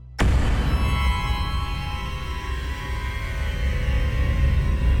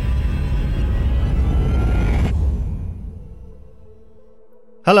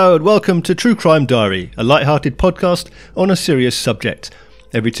Hello and welcome to True Crime Diary, a light-hearted podcast on a serious subject.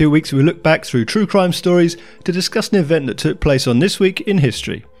 Every 2 weeks we look back through true crime stories to discuss an event that took place on This Week in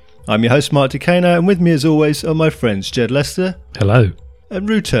History. I'm your host Mark Decana, and with me as always are my friends Jed Lester. Hello. And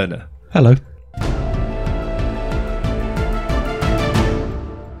Rue Turner. Hello.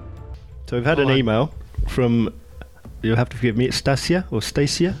 So we've had an email from, you'll have to forgive me, it's Stacia or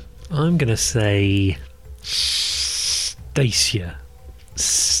Stacia? I'm going to say Stacia.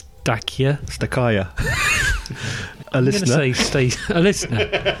 Stakia. Stakaya. I'm going to say a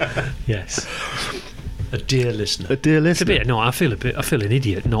listener. Yes. A dear listener. A dear listener. It's a bit. No, I feel an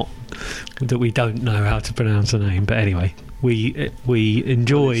idiot. Not that we don't know how to pronounce a name, but anyway, we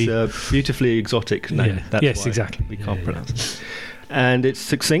enjoy. It's a beautifully exotic name. Yeah. That's Yes, why exactly. we can't pronounce it. And it's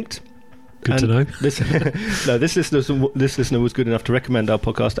succinct. Good to know. This listener was good enough to recommend our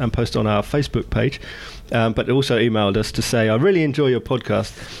podcast and post on our Facebook page, but also emailed us to say, I really enjoy your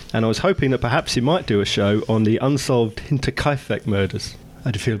podcast, and I was hoping that perhaps you might do a show on the unsolved Hinterkaifeck murders.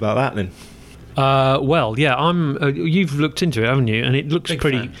 How do you feel about that then? Well, yeah, you've looked into it, haven't you? And it looks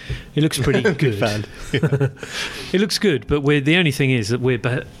pretty. Fan. It looks pretty good. Big fan. It looks good, but the only thing is that we're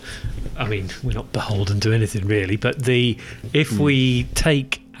not beholden to anything really. But if we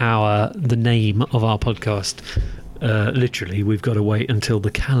take the name of our podcast literally, we've got to wait until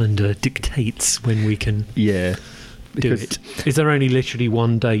the calendar dictates when we can do it. Is there only literally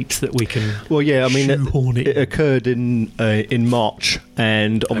one date that we can? Well, yeah, I mean, shoehorn it occurred in March,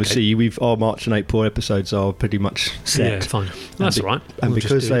 and obviously our March and April episodes are pretty much set. Yeah, fine. That's all right. And We'll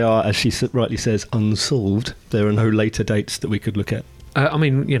because they are, as she rightly says, unsolved, there are no later dates that we could look at.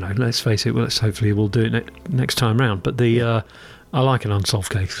 Let's face it. Hopefully we'll do it next time round. But I like an unsolved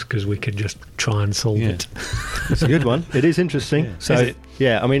case because we can just try and solve it. It's a good one. It is interesting. Yeah. So,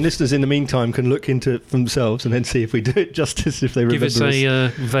 I mean, listeners in the meantime can look into it for themselves and then see if we do it justice, if they remember us. Give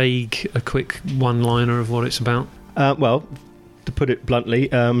us a quick one-liner of what it's about. Well, to put it bluntly,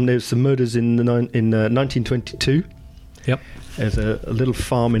 there's some murders in 1922. Yep. There's a little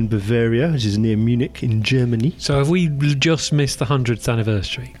farm in Bavaria, which is near Munich in Germany. So have we just missed the 100th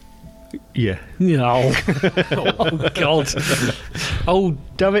anniversary? Yeah. No. Oh, God. Oh,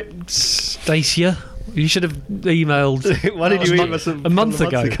 damn it. Stacia, you should have emailed. Why did you email us a month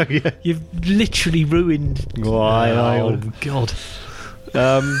ago? Yeah. You've literally ruined. Why? Oh, God.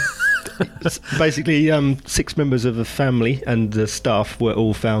 Basically, 6 members of the family and the staff were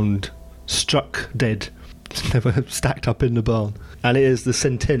all found struck dead. They were stacked up in the barn. And it is the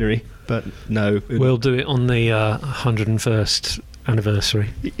centenary, but no. We'll do it on the 101st anniversary.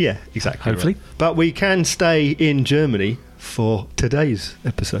 Yeah, exactly. Hopefully. Right. But we can stay in Germany for today's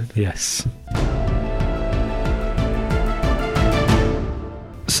episode. Yes.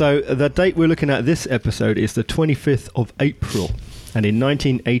 So the date we're looking at this episode is the 25th of April. And in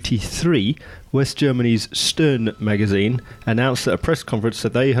 1983, West Germany's Stern magazine announced at a press conference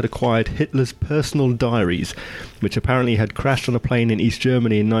that they had acquired Hitler's personal diaries, which apparently had crashed on a plane in East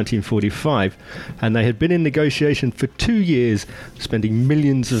Germany in 1945, and they had been in negotiation for 2 years, spending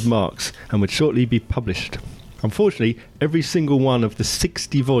millions of marks, and would shortly be published. Unfortunately, every single one of the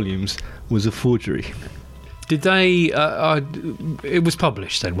 60 volumes was a forgery. Did they... it was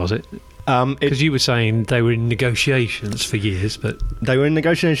published then, was it? Because you were saying they were in negotiations for years, but... They were in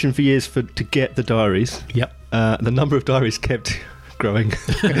negotiation for years to get the diaries. Yep. The number of diaries kept growing.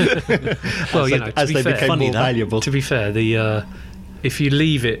 Well, as they became more valuable. To be fair, if you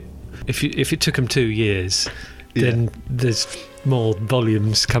leave it... If it took them 2 years, then there's more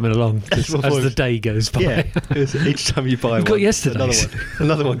volumes coming along as the day goes by. Yeah, each time you buy You've one, got yesterday's.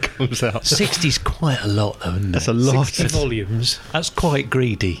 another one comes out. 60's quite a lot, though, isn't it? That's a lot. 60 volumes. That's quite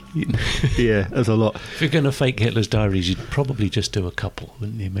greedy. Yeah, that's a lot. If you're going to fake Hitler's diaries, you'd probably just do a couple,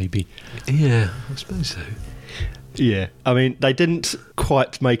 wouldn't you, maybe? Yeah, I suppose so. Yeah, I mean, they didn't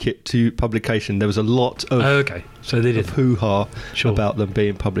quite make it to publication. There was a lot of so they did hoo-ha about them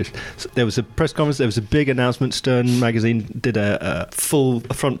being published. So there was a press conference, there was a big announcement. Stern magazine did a full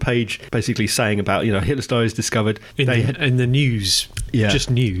front page basically saying about, Hitler's diaries discovered. In the news, just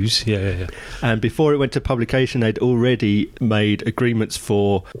news. Yeah. And before it went to publication, they'd already made agreements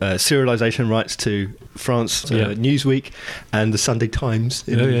for serialization rights to France Newsweek and the Sunday Times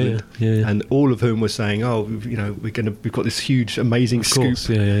in England. Yeah. And all of whom were saying, we've got this huge, amazing scoop.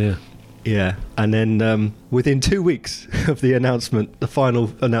 Yeah, and then within 2 weeks of the announcement, the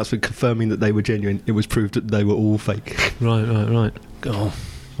final announcement confirming that they were genuine, it was proved that they were all fake. Right. Oh,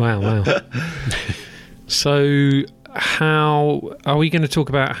 wow. So, how are we going to talk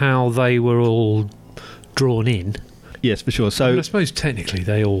about how they were all drawn in? Yes, for sure. So I suppose technically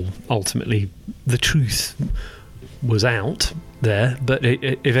they all ultimately, the truth was out there, but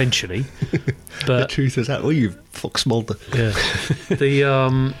it eventually. The But truth is out. Oh, you fox Mulder. yeah,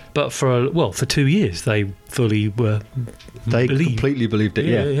 but for 2 years they fully were. They believed. completely believed it.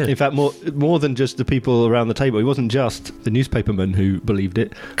 Yeah, Yeah. yeah. In fact, more than just the people around the table. It wasn't just the newspapermen who believed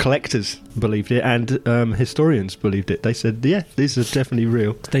it. Collectors believed it, and historians believed it. They said, "Yeah, these are definitely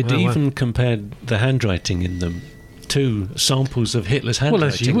real." They'd Oh, wow. even compared the handwriting in them to samples of Hitler's Well,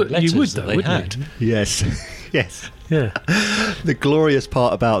 handwriting. as you would, letters though, that they wouldn't had. you? Yes, yes. Yeah, The glorious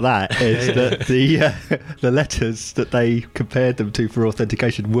part about that is Yeah, yeah. that the letters that they compared them to for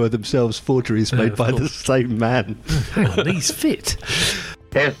authentication were themselves forgeries made of by the course. same man. hang on, these fit.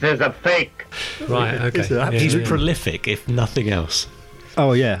 This is a fake. Right, okay. It's an He's absolute- prolific, if nothing else.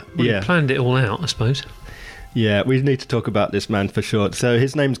 Oh yeah, Well, yeah. he planned it all out, I suppose. Yeah, we need to talk about this man for sure. So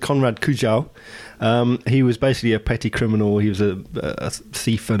his name's Konrad Kujau. He was basically a petty criminal. He was a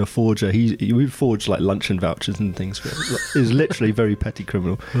thief and a forger. He would forge like luncheon vouchers and things. He was literally very petty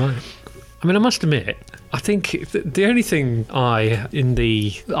criminal. Right. I mean, I must admit, I think the only thing in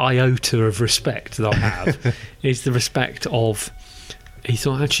the iota of respect that I have is the respect of, he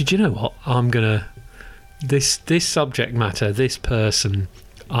thought, actually, do you know what? I'm going to, this subject matter, this person,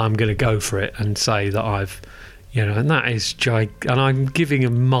 I'm going to go for it and say that I've, and that is and I'm giving a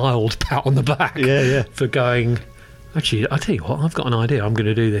mild pat on the back Yeah. for going, actually, I tell you what, I've got an idea. I'm going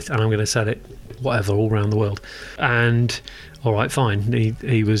to do this and I'm going to sell it, whatever, all around the world. And all right, fine.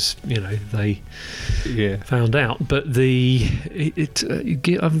 He was, they Yeah. found out, but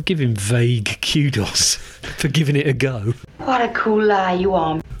I'm giving vague kudos for giving it a go. What a cool lie you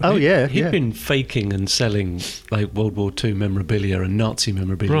are. Oh yeah. He'd Yeah. been faking and selling like World War II memorabilia and Nazi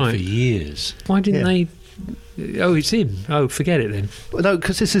memorabilia Right. for years. Why didn't Yeah. they? Oh, it's him. Oh, forget it then. Well, no,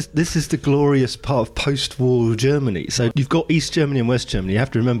 because this is the glorious part of post-war Germany. So you've got East Germany and West Germany. You have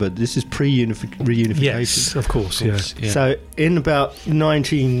to remember this is reunification. Yes, of course. Yeah. Yeah. So in about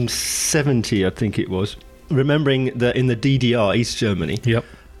 1970, I think it was, remembering that in the DDR, East Germany, Yep.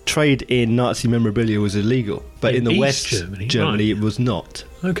 trade in Nazi memorabilia was illegal, but in the East West Germany, it was not.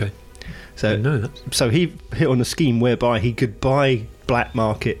 Okay. So Didn't know that. So he hit on a scheme whereby he could buy black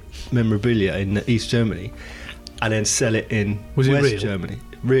market memorabilia in East Germany and then sell it in Was it West real? Germany.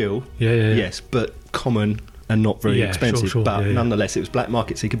 Real, Yeah. yes, but common and not very Yeah, expensive. sure, but yeah. nonetheless, it was black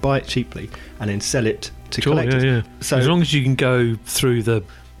market, so he could buy it cheaply and then sell it to Sure. collectors. Yeah. So As long as you can go through the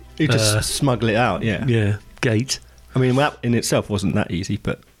he just smuggle it out. Yeah. gate. I mean, that in itself wasn't that easy,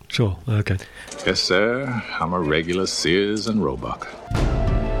 but Sure. Okay. Yes, sir. I'm a regular Sears and Roebuck.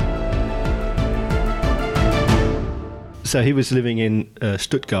 so he was living in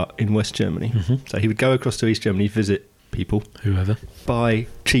Stuttgart in West Germany. So he would go across to East Germany, visit people, Whoever. buy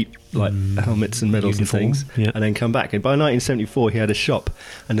cheap like helmets and medals Uniform, and things, yeah. and then come back. And by 1974, he had a shop.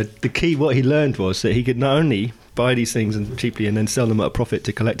 And the key, what he learned was that he could not only buy these things and cheaply and then sell them at a profit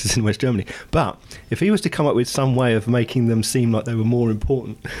to collectors in West Germany, but if he was to come up with some way of making them seem like they were more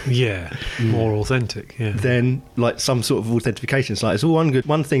important, Yeah. More authentic. Yeah. then like some sort of authentication. It's like it's all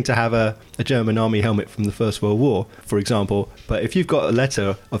one thing to have a German army helmet from the First World War, for example, but if you've got a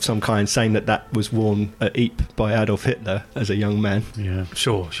letter of some kind saying that was worn at Ypres by Adolf Hitler as a young man, Yeah.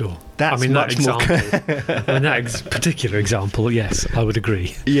 Sure. That's I mean, much that more- example. Particular example. Yes, I would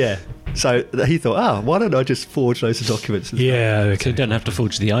agree. yeah. So he thought, why don't I just forge loads of documents? And Yeah. So Okay. you don't have to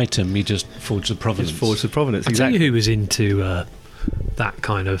forge the item, you just forge the provenance. just forge the provenance. I tell Exactly. you who was into that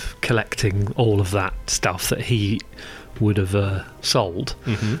kind of collecting all of that stuff that he would have sold.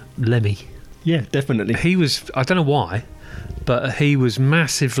 Lemmy. Yeah, definitely. He was. I don't know why, but he was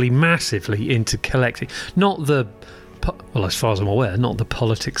massively into collecting. Not the, well, as far as I'm aware, not the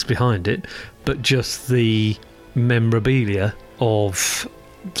politics behind it, but just the memorabilia of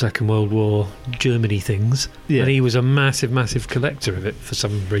Second World War Germany things. Yeah. And he was a massive collector of it for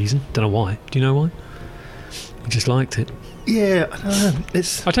some reason. Don't know why. Do you know why? He just liked it. Yeah, I don't know.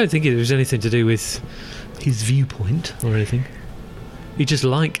 It's I don't think it was anything to do with his viewpoint or anything. He just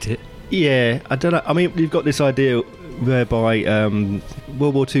liked it. yeah, I don't know. I mean, you've got this idea whereby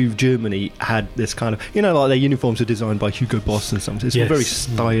World War II Germany had this kind of, like their uniforms were designed by Hugo Boss and something. It's Yes. very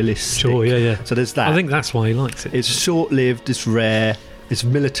stylistic. Sure, yeah. So there's that. I think that's why he likes it. It's short-lived. It's rare. It's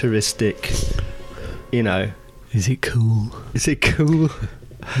militaristic. Is it cool? Is it cool?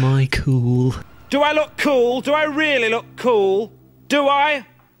 My cool. Do I look cool? Do I really look cool? Do I?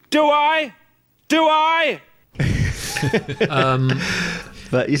 Do I? Do I?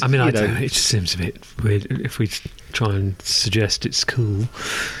 But it's, I mean, you don't know, know. It just seems a bit weird if we try and suggest it's cool.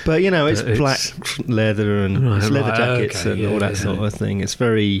 but it's but black leather and Right, it's leather right, jackets okay, and yeah, all that yeah. sort of thing. It's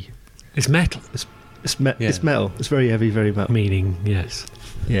very. It's metal. It's metal. It's very heavy, very metal. Meaning, yes.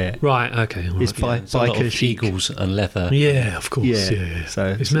 Yeah. Right, okay. all It's right. It's a lot biker of chic. eagles and leather. Yeah, of course. Yeah, Yeah.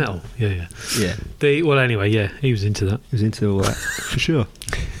 so- it's metal. Yeah. Yeah. Well, anyway, yeah, he was into that. He was into all that, for sure.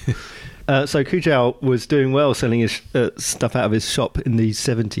 So Kujau was doing well selling his stuff out of his shop in the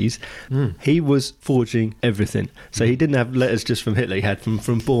 70s. He was forging everything. So he didn't have letters just from Hitler. He had from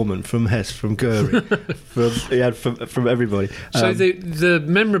Bormann, from Hess, from Goering. He had from everybody. So the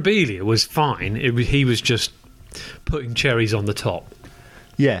memorabilia was fine. He was just putting cherries on the top.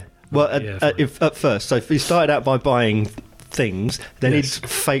 Yeah. Well, Yeah, at first. So if he started out by buying things, then Yes. he'd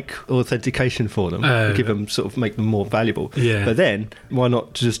fake authentication for them, give them, sort of make them more valuable. Yeah. But then, why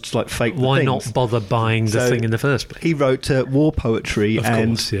not just like fake the Why things? not bother buying the So thing in the first place? He wrote war poetry Of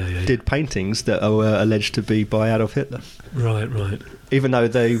and course, yeah. did paintings that were alleged to be by Adolf Hitler, Right. even though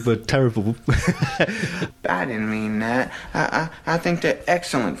they were terrible. I didn't mean that. I think they're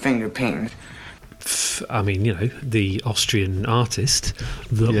excellent finger paintings. I mean, the Austrian artist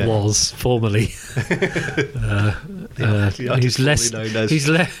that Yeah. was formerly he's less known as he's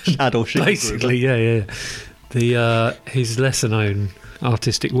less Adolf Schindler. basically, yeah. The his lesser known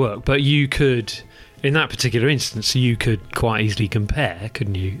artistic work, but you could, in that particular instance, you could quite easily compare,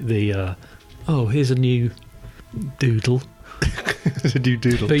 couldn't you? Here's a new doodle. It's a new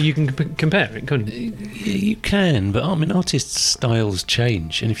doodle. But you can compare it, couldn't you? Yeah, you can, but I mean, artists' styles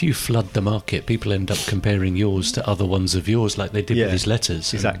change, and if you flood the market, people end up comparing yours to other ones of yours, like they did Yeah, with his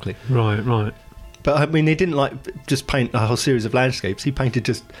letters. Exactly. Right. But I mean, he didn't like just paint a whole series of landscapes. He painted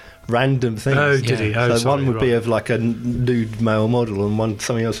just random things. Oh, did he? Oh, so sorry, one would be right. of like a nude male model, and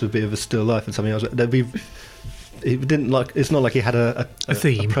something else would be of a still life, and something else. There'd be. He didn't like. It's not like he had a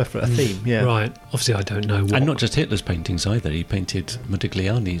theme. A theme. Yeah. Right. Obviously, I don't know what. And not just Hitler's paintings either. He painted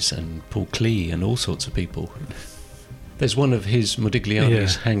Modigliani's and Paul Klee and all sorts of people. There's one of his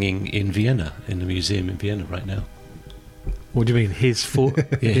Modigliani's hanging in Vienna, in the museum in Vienna right now. What do you mean? His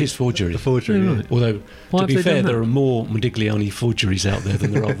His forgery. The forgery. Oh, yeah. right. Although, Why to have be they fair, done that? there are more Modigliani forgeries out there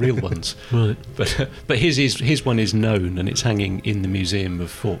than there are real ones. Right. But his one is known, and it's hanging in the Museum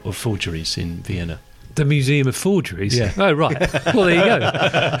of Forgeries in Vienna. The Museum of Forgeries? Yeah. Oh, right. Well, there you go.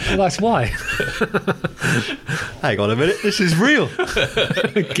 Well, that's why. Hang on a minute. This is real.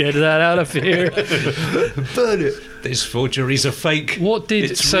 Get that out of here. Burn it. This forgery's a fake. What did...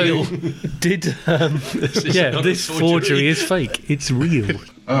 It's real. Did... not this a forgery is fake. It's real.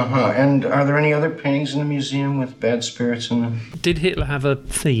 And are there any other paintings in the museum with bad spirits in them? Did Hitler have a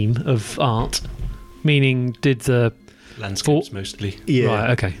theme of art? Meaning, did the... Landscapes mostly. Yeah. Right,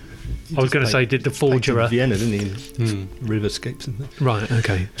 okay. I was going to say, did the Painted forger... Vienna, didn't he? Riverscapes and things. Right,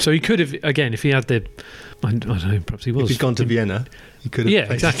 okay. So he could have, again, if he had the... I don't know, perhaps he was. If he'd gone to Vienna, he could have. Yeah,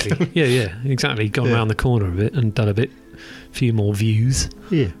 painted exactly. them. Yeah, exactly. Gone Yeah. around the corner a bit and done a few more views.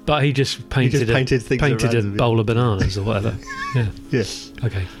 Yeah. But he just painted things around a them, yeah. bowl of bananas or whatever. Yeah. Yeah.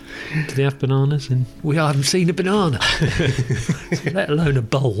 Okay. Do they have bananas? We haven't seen a banana, let alone a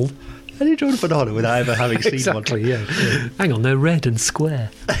bowl. How do you draw a banana without ever having seen Exactly. one? Yeah. Hang on, they're red and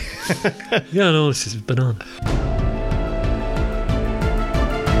square. Yeah, no, this is a banana.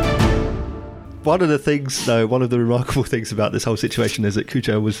 One of the remarkable things about this whole situation is that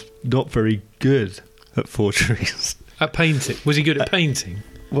Kujau was not very good at forgeries. At painting, was he good at painting?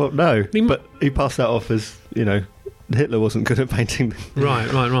 Well, no, mean- but he passed that off as, Hitler wasn't good at painting. Right.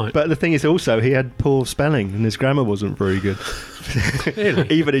 But the thing is also, he had poor spelling and his grammar wasn't very good. Really?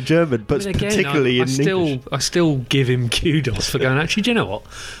 Even in German, but But again, particularly I in English. still give him kudos for going, actually, do you know what?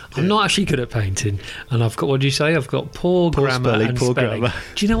 I'm not actually good at painting. And I've got, what do you say? I've got poor grammar spelling, and poor spelling. grammar.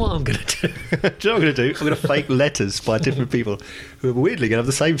 Do you know what I'm going to do? Do you know what I'm going to do? I'm going to fake letters by different people who are weirdly going to have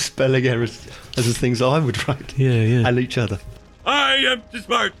the same spelling errors as the things I would write. Yeah. And each other. I am too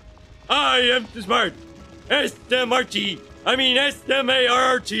smart. I am too smart. S-M-R-T. I mean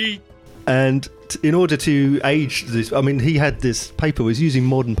S-M-A-R-R-T. And in order to age this, I mean, he had this paper, was using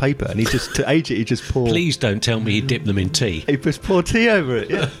modern paper, and to age it, he just poured... Please don't tell me he dipped them in tea. He just poured tea over it.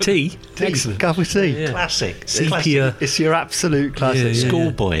 Yeah. Tea? Excellent. Cup of tea. Yeah. Classic. Sepia. It's your absolute classic. Yeah.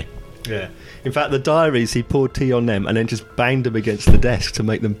 Schoolboy. Yeah. In fact, the diaries, he poured tea on them and then just banged them against the desk to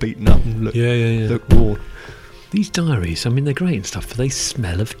make them beaten up and look worn. These diaries, I mean, they're great and stuff, but they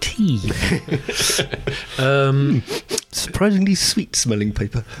smell of tea. Surprisingly sweet-smelling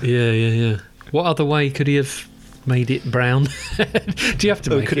paper. Yeah. What other way could he have made it brown? Do you have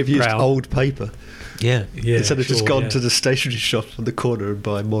to Or make could it have used brown? old paper. Yeah. Instead of just sure, gone yeah. to the stationery shop on the corner and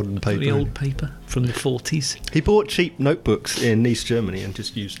buy modern paper. The old paper from the 40s. He bought cheap notebooks in East Germany and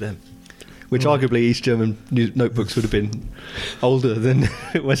just used them. Which arguably East German notebooks would have been older than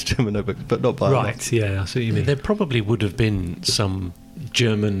West German notebooks, but not by a lot. Right, yeah, I see what you mean. There probably would have been some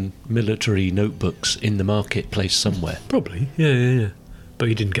German military notebooks in the marketplace somewhere. Probably, yeah. But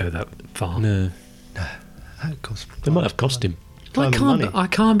he didn't go that far. No. That cost They might have cost him. I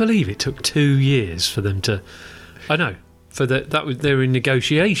can't believe it took 2 years for them to. I know. That was they were in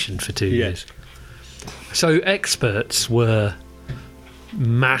negotiation for 2 years. So experts were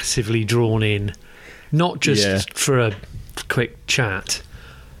massively drawn in, not just for a quick chat,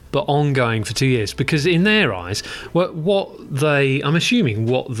 but ongoing for 2 years. Because in their eyes, I'm assuming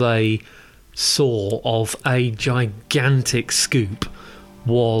what they saw of a gigantic scoop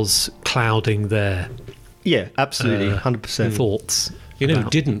was clouding their absolutely 100% thoughts. You know who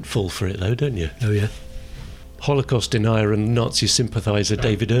didn't fall for it though, don't you? Oh yeah. Holocaust denier and Nazi sympathiser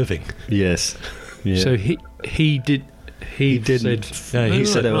David Irving. Yes. Yeah. So he didn't. He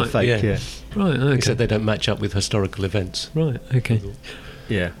said they were fake. Yeah. Right. Okay. He said they don't match up with historical events. Right. Okay.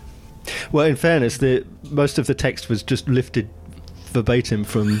 Yeah. Well, in fairness, most of the text was just lifted verbatim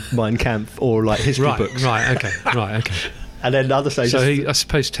from Mein Kampf or like history books. Right. Okay. And then the other side. So I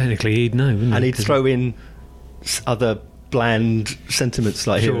suppose technically he'd know, wouldn't he? And he'd throw in other bland sentiments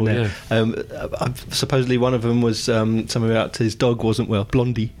like here and there. Yeah. Supposedly one of them was something about his dog wasn't well,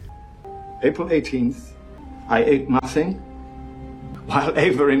 Blondie. April 18th, I ate nothing, while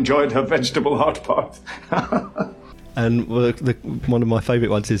Ava enjoyed her vegetable hot pot. And one of my favourite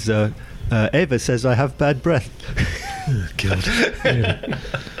ones is Ava says I have bad breath. Oh, God. Really?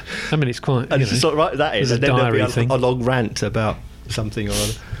 I mean, it's quite. And it's sort of right, that is. And then diary there'll be thing. a long rant about something or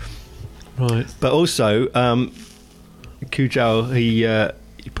other. Right. But also, Kujau,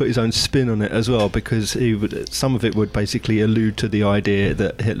 he put his own spin on it as well, because some of it would basically allude to the idea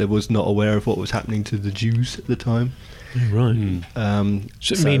that Hitler was not aware of what was happening to the Jews at the time. Right.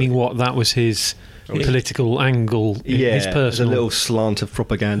 So meaning what? That was his political angle, his personal... there's a little slant of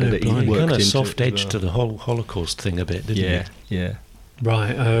propaganda that he worked into. Kind of soft edge to the whole Holocaust thing a bit, didn't he? Yeah.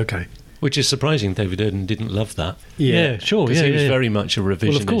 Right, okay. Which is surprising. David Irving didn't love that. Yeah, sure. Because he was very much a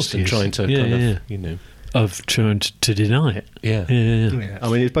revisionist and trying to of trying to deny it. Yeah. I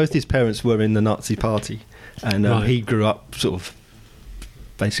mean, both his parents were in the Nazi Party, and he grew up sort of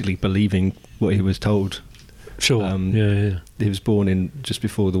basically believing what he was told. Sure. He was born in just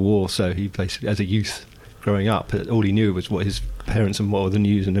before the war, so he basically, as a youth growing up, all he knew was what his parents and what the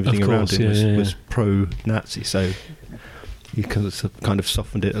news and everything around him was pro-Nazi. So he kind of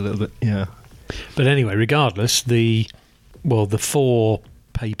softened it a little bit. Yeah. But anyway, regardless, the 4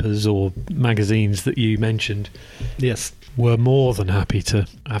 papers or magazines that you mentioned, were more than happy to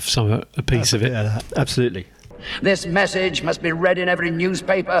have a piece of it. Yeah, absolutely. This message must be read in every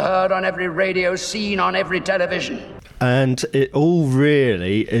newspaper, heard on every radio, seen on every television. And it all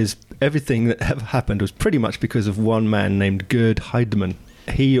really is, everything that happened was pretty much because of one man named Gerd Heidemann.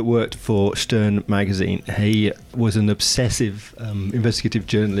 He worked for Stern magazine. He was an obsessive investigative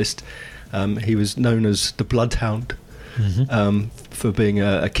journalist. He was known as the Bloodhound. For being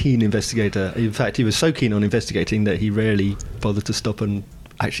a keen investigator. In fact, he was so keen on investigating that he rarely bothered to stop and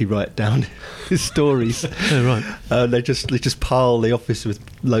actually write down his stories. Oh, right. They just pile the office with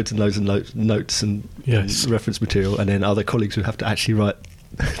loads and loads and notes and reference material, and then other colleagues would have to actually write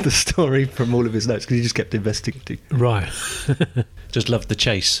the story from all of his notes because he just kept investigating. Right. Just loved the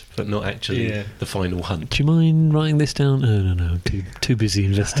chase, but not actually the final hunt. Do you mind writing this down? No. Too busy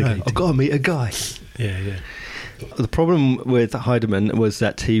investigating. I've got to meet a guy. Yeah. The problem with Heidemann was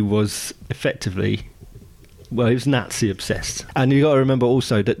that he was effectively, he was Nazi obsessed. And you got to remember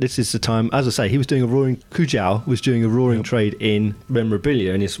also that this is the time, as I say, he was doing Kujau was doing a roaring trade in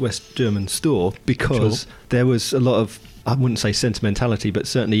memorabilia in his West German store, because there was a lot of, I wouldn't say sentimentality, but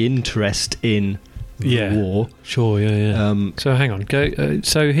certainly interest in the war. Sure, yeah. So hang on.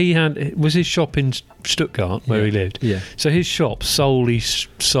 So was his shop in Stuttgart where he lived? Yeah. So his shop solely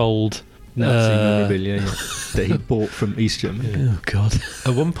sold Nazi memorabilia that he bought from East Germany. Oh, God.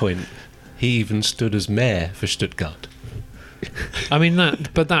 At one point, he even stood as mayor for Stuttgart. I mean,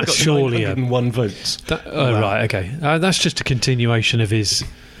 that's surely 901 votes. Right, okay. That's just a continuation of his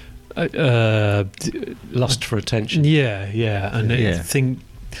lust for attention. Yeah, and I think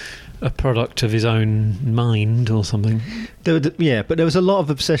a product of his own mind or something. But there was a lot of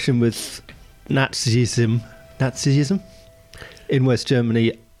obsession with Nazism in West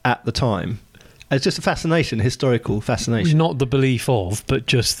Germany at the time. It's just a fascination, historical fascination. Not the belief of, but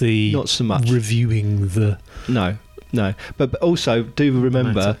just the... Not so much. Reviewing the... No. But also, do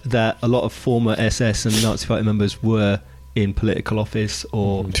remember that a lot of former SS and Nazi Party members were in political office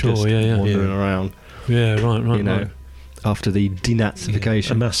or wandering around. Yeah, right. After the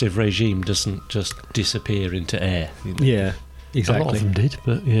denazification. A massive regime doesn't just disappear into air. Yeah, exactly. A lot of them did,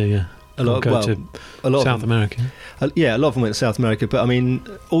 but yeah. A lot South of them, America. Yeah, a lot of them went to South America, but I mean,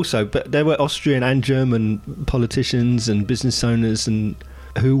 but there were Austrian and German politicians and business owners and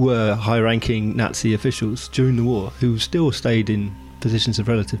who were high-ranking Nazi officials during the war who still stayed in positions of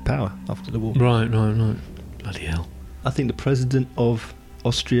relative power after the war. Right. Bloody hell. I think the president of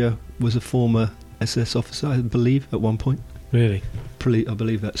Austria was a former SS officer, I believe, at one point. Really? I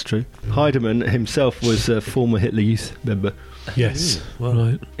believe that's true. Heidemann himself was a former Hitler Youth member. Yes.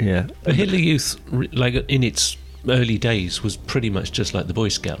 Right. Yeah. But Hitler Youth, like in its early days, was pretty much just like the Boy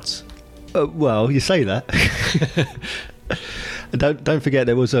Scouts. Well, you say that. Don't forget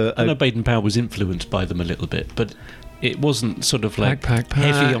there was I know Baden-Powell was influenced by them a little bit, but it wasn't sort of like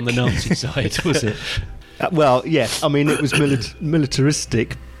heavy on the Nazi side, was it? Well, yes. I mean, it was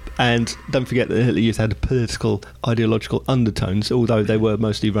militaristic, and don't forget that the Hitler Youth had political, ideological undertones, although they were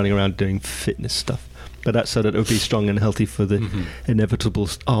mostly running around doing fitness stuff. But that's so that it would be strong and healthy for the inevitable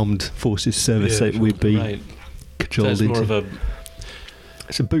armed forces service that we'd be cajoled so it's into.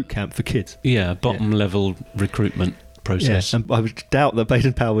 It's a boot camp for kids. Yeah, bottom-level recruitment process. Yeah, and I would doubt that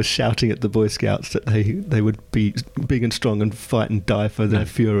Baden-Powell was shouting at the Boy Scouts that they would be big and strong and fight and die for their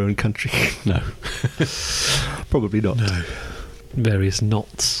Führer and country. No. Probably not. No. Various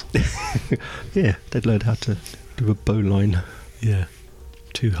knots. Yeah, they'd learn how to do a bowline. Yeah.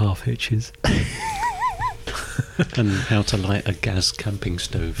 2 half hitches. And how to light a gas camping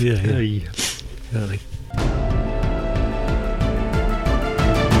stove. Yeah. Exactly.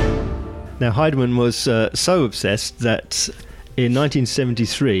 Now, Heidemann was so obsessed that in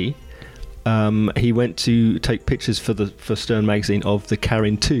 1973 he went to take pictures for Stern magazine of the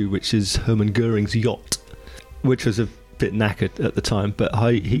Karin II, which is Hermann Goering's yacht, which was a bit knackered at the time, but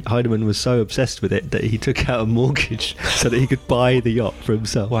Heidemann was so obsessed with it that he took out a mortgage so that he could buy the yacht for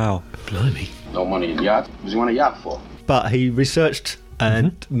himself. Wow. Blimey. No money in the yacht. What do you want a yacht for? But he researched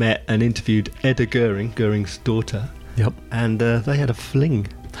and met and interviewed Edda Goering, Goering's daughter. Yep. And they had a fling.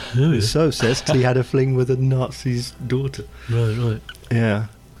 He was so obsessed he had a fling with a Nazi's daughter. Right. Yeah.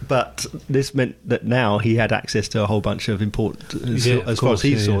 But this meant that now he had access to a whole bunch of important, as far as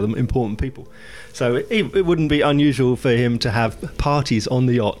he saw them, important people. So it wouldn't be unusual for him to have parties on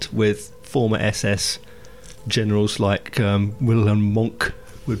the yacht with former SS generals like Wilhelm Monk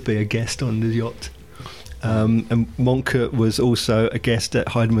would be a guest on the yacht. And Monk was also a guest at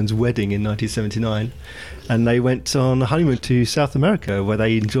Heidemann's wedding in 1979. And they went on a honeymoon to South America, where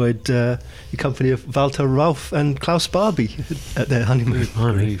they enjoyed the company of Walter Rauff and Klaus Barbie at their honeymoon.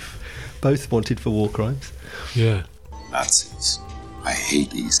 Both wanted for war crimes. Yeah. Nazis. I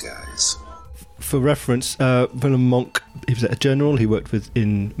hate these guys. For reference, Wilhelm Monk, he was a general he worked with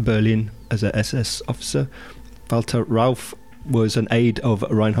in Berlin as an SS officer. Walter Rauff was an aide of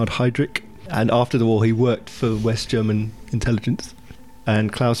Reinhard Heydrich, and after the war he worked for West German intelligence.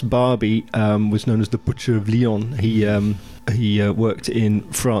 And Klaus Barbie was known as the Butcher of Lyon. He worked in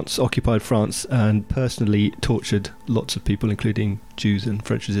France, occupied France, and personally tortured lots of people, including Jews and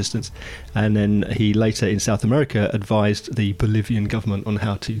French resistance. And then he later, in South America, advised the Bolivian government on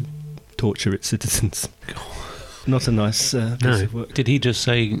how to torture its citizens. Not a nice piece of work. Did he just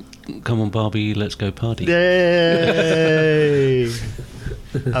say, "Come on, Barbie, let's go party"? Yay!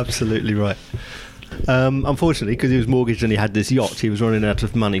 Absolutely right. Unfortunately, because he was mortgaged and he had this yacht, he was running out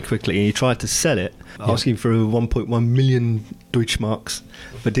of money quickly, and he tried to sell it, asking for 1.1 million Deutschmarks,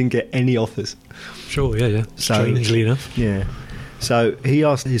 but didn't get any offers. Sure, yeah. Strangely enough. Yeah. So he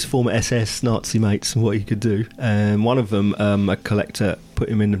asked his former SS Nazi mates what he could do, and one of them, a collector, put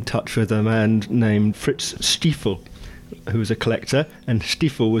him in touch with a man named Fritz Stiefel, who was a collector, and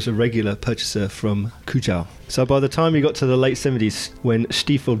Stiefel was a regular purchaser from Kujau. So by the time he got to the late 70s, when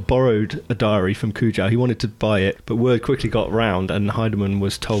Stiefel borrowed a diary from Kujau, he wanted to buy it, but word quickly got round, and Heidemann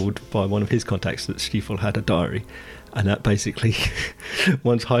was told by one of his contacts that Stiefel had a diary. And that basically,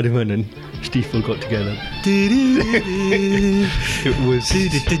 once Heidemann and Stiefel got together,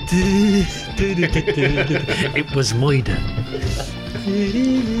 it was Moida.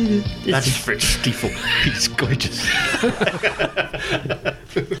 That's Fritz Stiefel. He's gorgeous.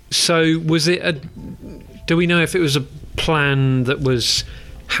 So was it do we know if it was a plan that was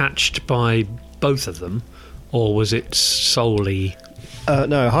hatched by both of them, or was it solely...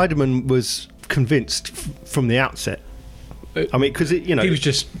 No, Heidemann was convinced from the outset. I mean, because he was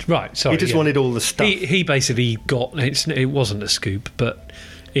just right. Sorry, he just wanted all the stuff. He basically got it. Wasn't a scoop, but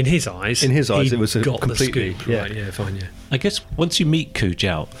in his eyes, it was a got completely the scoop. Right? Yeah, fine. Yeah. I guess once you meet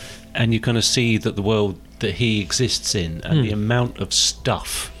Kujau and you kind of see that the world that he exists in and the amount of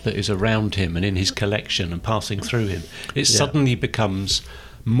stuff that is around him and in his collection and passing through him, it suddenly becomes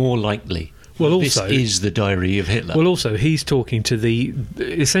more likely Well, this also is the diary of Hitler. Well, also he's talking to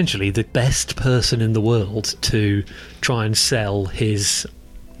essentially the best person in the world to try and sell his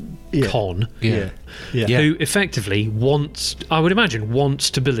con. Yeah. Who effectively wants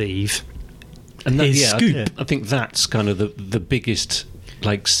to believe his scoop. I think that's kind of the biggest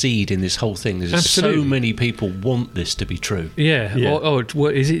seed in this whole thing. There's Absolutely. so many people want this to be true. Yeah.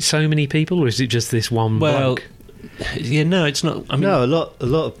 Or is it so many people, or is it just this one bloke? Yeah, no, it's not. I mean, no, a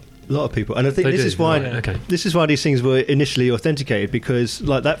lot of people, and I think this is why these things were initially authenticated, because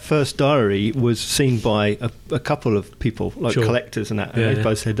that first diary was seen by a couple of people, collectors and that, and they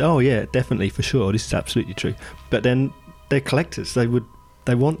both said, "Oh yeah, definitely, for sure, this is absolutely true." But then they're collectors; they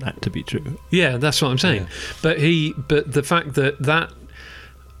want that to be true. Yeah, that's what I'm saying. Yeah. But the fact that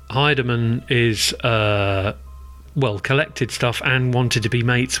Heidemann is collected stuff and wanted to be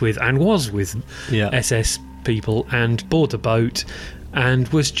mates with and was with SS people and bought a boat and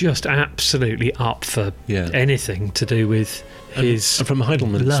was just absolutely up for anything to do with his and from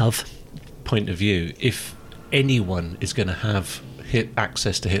Heidelmann's love point of view, if anyone is going to have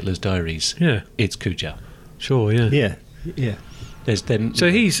access to Hitler's diaries, it's Kujau. Sure, yeah. There's then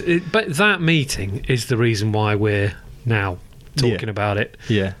but that meeting is the reason why we're now talking about it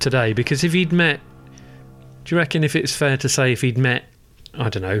today, because if he'd met, do you reckon, if it's fair to say, if he'd met, I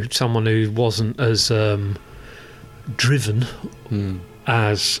don't know, someone who wasn't as driven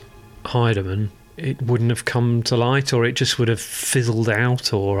as Heidemann, it wouldn't have come to light, or it just would have fizzled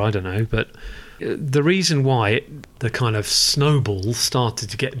out, or I don't know. But the reason why the kind of snowball started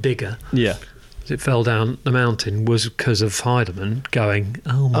to get bigger as it fell down the mountain was because of Heidemann going,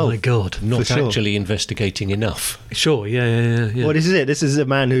 oh my God, not actually investigating enough. Sure, yeah. Well, this is it. This is a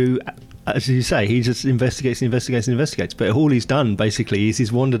man who, as you say, he just investigates. But all he's done basically is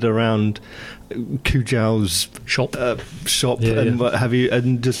he's wandered around Kujau's shop and what have you,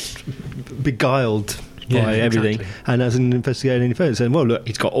 and just beguiled by everything, and hasn't investigated any further. Saying, well, look,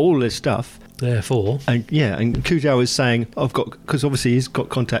 he's got all this stuff. Therefore, and Kujau is saying, I've got, because obviously he's got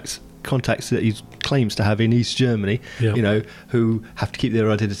contacts that he claims to have in East Germany, who have to keep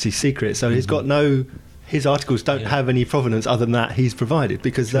their identity secret. So he's got his articles don't have any provenance other than that he's provided,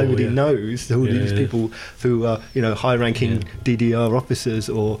 because nobody knows all these people who are, high-ranking DDR officers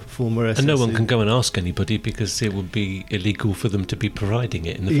or former SS. And no one can go and ask anybody, because it would be illegal for them to be be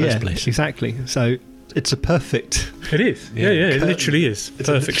in the first place. Exactly. So it's a perfect... It is. Yeah, it literally is. It's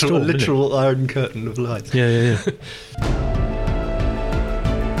perfect a storm, literal Iron Curtain of light. Yeah.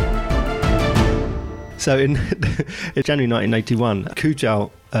 So in January 1981, Kujau,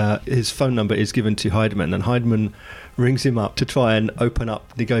 his phone number is given to Heidemann, and Heidemann rings him up to try and open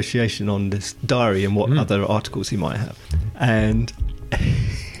up negotiation on this diary and what other articles he might have. And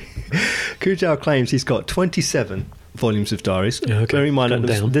Kujau claims he's got 27 volumes of diaries. Bear in mind,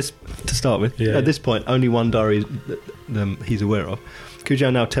 this to start with. At this point, only one diary he's aware of.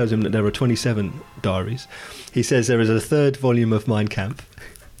 Kujau now tells him that there are 27 diaries. He says there is a third volume of Mein Kampf.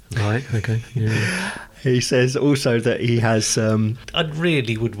 Right, okay. Yeah. He says also that he has... I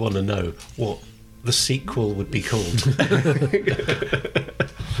really would want to know what the sequel would be called.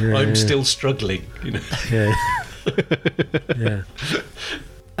 I'm still struggling, Yeah.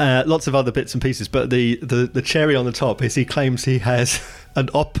 Lots of other bits and pieces, but the cherry on the top is he claims he has an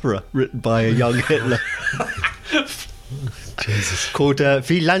opera written by a young Hitler. Jesus. Called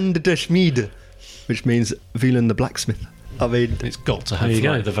Wieland der Schmiede, which means Wieland the blacksmith. I mean, it's got to have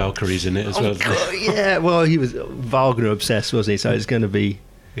the Valkyries in it as well. Yeah, well, he was Wagner obsessed, wasn't he? So it's going to be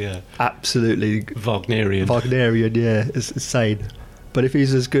absolutely Wagnerian. It's insane. But if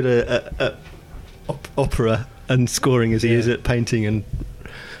he's as good at opera and scoring as he is at painting and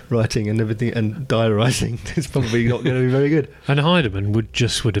writing and everything and diarising, it's probably not going to be very good. And Heidemann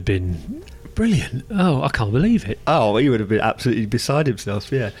would have been brilliant. Oh, I can't believe it. Oh, he would have been absolutely beside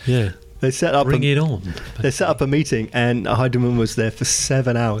himself. Yeah. They set up Bring it on. They set up a meeting, and Heidemann was there for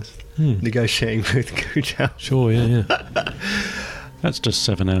 7 hours negotiating with Kujau. Sure, yeah. That's just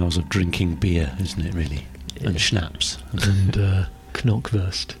 7 hours of drinking beer, isn't it, really? And schnapps. And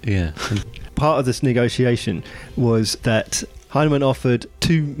Knockwurst. Yeah. Part of this negotiation was that Heidemann offered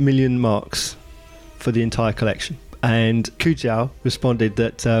 2 million marks for the entire collection. And Kujau responded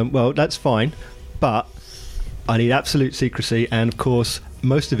that, well, that's fine, but I need absolute secrecy, and of course...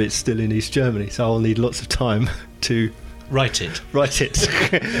 most of it's still in East Germany, so I'll need lots of time to write it.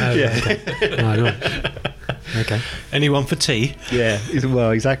 Yeah. Okay. Right. Okay. Anyone for tea? Yeah,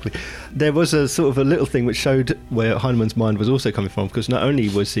 well, exactly. There was a sort of a little thing which showed where Heinemann's mind was also coming from, because not only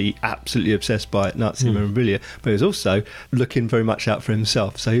was he absolutely obsessed by Nazi memorabilia, but he was also looking very much out for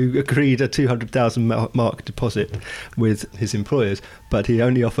himself. So he agreed a 200,000 mark deposit with his employers, but he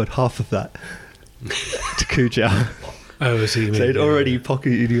only offered half of that to Kujau. Oh, I see what you mean. So he'd already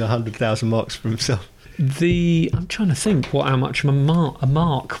pocketed 100,000 marks for himself. I'm trying to think how much a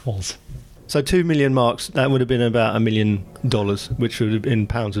mark was. So 2 million marks, that would have been about $1 million, which would have been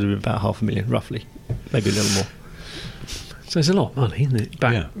pounds, would have been about $500,000, roughly. Maybe a little more. So it's a lot of money, isn't it?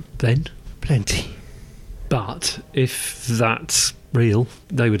 Back then. Plenty. But if that's real,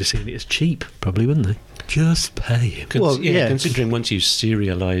 they would have seen it as cheap, probably, wouldn't they? Just pay him. Considering once you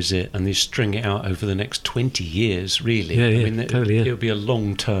serialise it and you string it out over the next 20 years, really, it would be a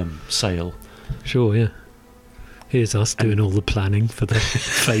long-term sale. Sure, yeah. Here's us doing all the planning for the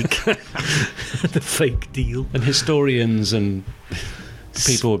the fake deal. And historians and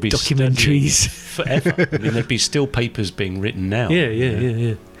people would be documentaries forever. I mean, there'd be still papers being written now.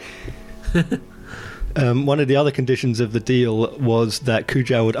 Yeah. One of the other conditions of the deal was that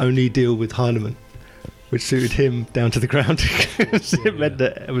Kujau would only deal with Heinemann, which suited him down to the ground. It meant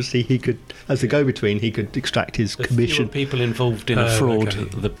that obviously he could, as the go-between, he could extract his commission. The fewer people involved in a fraud,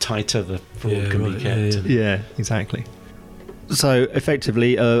 the tighter the fraud can be kept. Yeah, exactly. So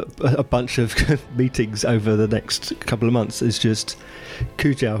effectively, a bunch of meetings over the next couple of months is just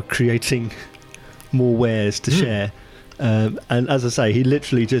Kujau creating more wares to share. And as I say, he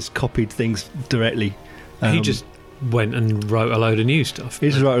literally just copied things directly. He just went and wrote a load of new stuff.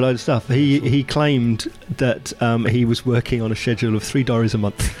 He just wrote a load of stuff. He claimed that he was working on a schedule of 3 diaries a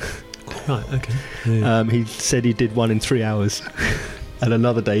month. Right, okay. Yeah. He said he did one in 3 hours. And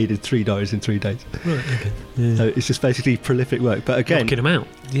another day he did 3 diaries in 3 days. Right, okay. Yeah. So it's just basically prolific work. But again, knocking him out.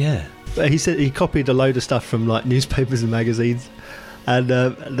 Yeah. But he said he copied a load of stuff from like newspapers and magazines. And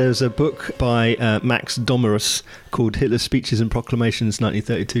there's a book by Max Domerus called Hitler's Speeches and Proclamations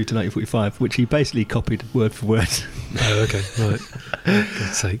 1932 to 1945, which he basically copied word for word. Oh, okay, right.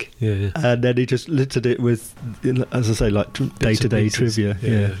 God's sake. Yeah. And then he just littered it with, as I say, like day-to-day trivia.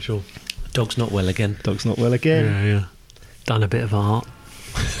 Yeah, sure. Dog's not well again. Yeah. Done a bit of art.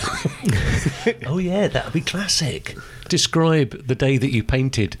 Oh yeah, that would be classic. Describe the day that you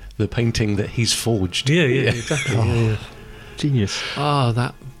painted the painting that he's forged. Yeah, exactly. Yeah. Genius.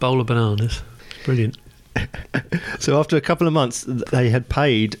 That bowl of bananas. Brilliant. So after a couple of months, they had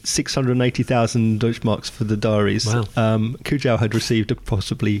paid 680,000 Deutschmarks for the diaries. Wow. Kujau had received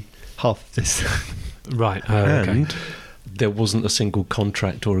possibly half of this. Right. And there wasn't a single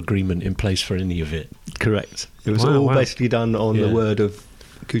contract or agreement in place for any of it. Correct. It was all basically done on the word of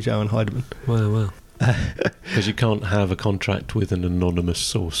Kujau and Heidemann. Wow. Because you can't have a contract with an anonymous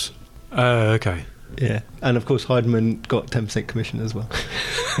source. Okay. Yeah, and of course Heidemann got 10% commission as well.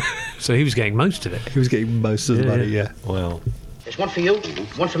 So he was getting most of it. He was getting most of the money, yeah. Well, there's 1 for you,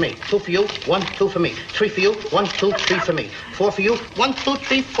 1 for me. 2 for you, 1, 2 for me. 3 for you, 1, 2, 3 for me. 4 for you, 1, 2,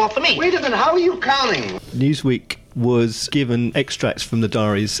 3, 4 for me. Wait a minute, how are you counting? Newsweek was given extracts from the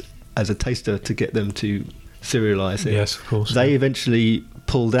diaries as a taster to get them to serialise it. Yes, of course. They eventually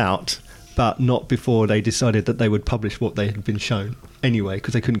pulled out, but not before they decided that they would publish what they had been shown anyway,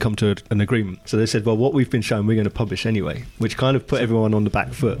 because they couldn't come to an agreement. So they said, well, what we've been shown, we're going to publish anyway, which kind of put everyone on the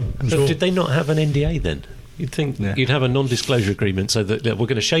back foot. But did they not have an NDA then? You'd think you'd have a non-disclosure agreement so that we're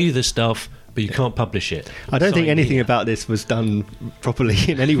going to show you this stuff, but you can't publish it. I don't think anything about this was done properly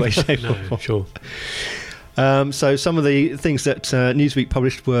in any way, shape or form. Sure. So some of the things that Newsweek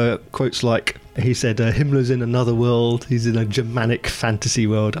published were quotes like, he said, Himmler's in another world, he's in a Germanic fantasy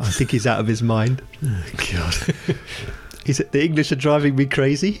world, I think he's out of his mind. Oh, God. He said, the English are driving me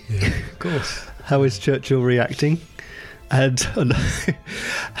crazy. Yeah, of course. How is Churchill reacting? And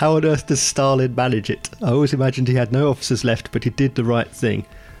how on earth does Stalin manage it? I always imagined he had no officers left, but he did the right thing.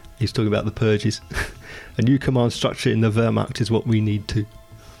 He's talking about the purges. A new command structure in the Wehrmacht is what we need to.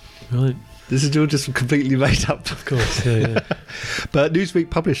 Right. This is all just completely made up. Of course, yeah. But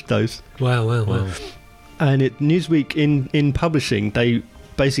Newsweek published those. Wow. And Newsweek, in publishing, they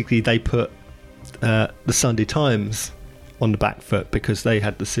put the Sunday Times on the back foot because they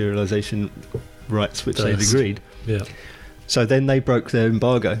had the serialisation rights which they'd agreed. Yeah. So then they broke their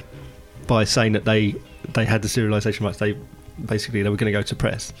embargo by saying that they had the serialisation rights. They were going to go to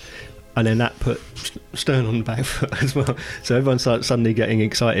press. And then that put Stern on the back foot as well. So everyone started suddenly getting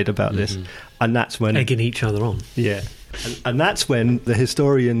excited about this. And that's when... egging each other on. Yeah. And that's when the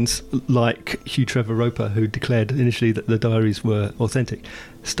historians like Hugh Trevor Roper, who declared initially that the diaries were authentic,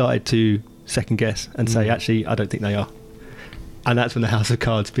 started to second guess and say, actually, I don't think they are. And that's when the House of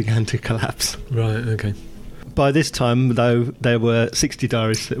Cards began to collapse. Right, okay. By this time, though, there were 60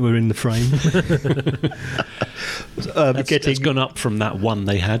 diaries that were in the frame. It's gone up from that one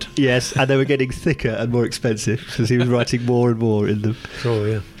they had. Yes, and they were getting thicker and more expensive because he was writing more and more in them. Oh,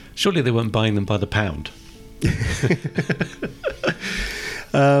 yeah. Surely they weren't buying them by the pound.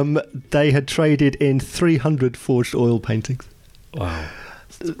 They had traded in 300 forged oil paintings. Wow.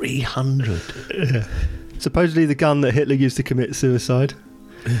 300? Yeah. Supposedly the gun that Hitler used to commit suicide.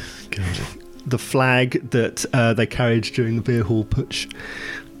 God. The flag that they carried during the beer hall putsch.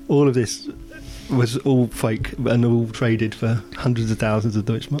 All of this was all fake and all traded for hundreds of thousands of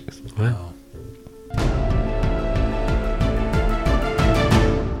Deutschmarks. Wow.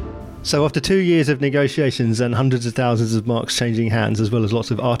 So after 2 years of negotiations and hundreds of thousands of marks changing hands, as well as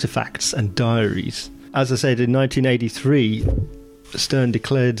lots of artefacts and diaries, as I said, in 1983, Stern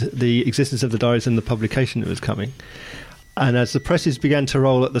declared the existence of the diaries and the publication that was coming. And as the presses began to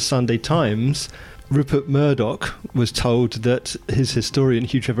roll at the Sunday Times, Rupert Murdoch was told that his historian,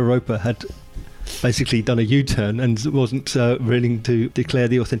 Hugh Trevor Roper, had basically done a U-turn and wasn't willing to declare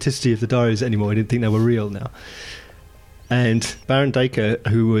the authenticity of the diaries anymore. He didn't think they were real now. And Baron Dacre,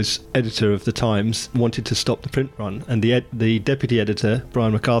 who was editor of the Times, wanted to stop the print run. And the deputy editor,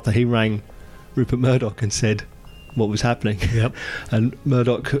 Brian MacArthur, he rang Rupert Murdoch and said what was happening. Yep. And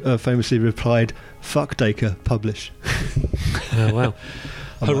Murdoch famously replied, "Fuck Dacre, publish." Oh, wow.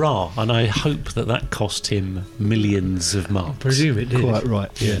 Hurrah. And I hope that cost him millions of marks. I presume it did. Quite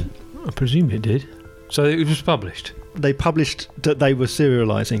right, yeah. I presume it did. So it was published? They published that they were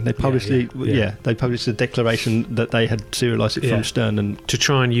serialising. They published they published the declaration that they had serialised it from Stern, and to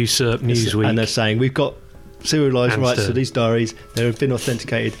try and usurp Newsweek. And they're saying, we've got serialised rights Stern. to these diaries. They have been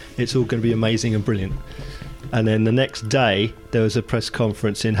authenticated. It's all going to be amazing and brilliant. And then the next day, there was a press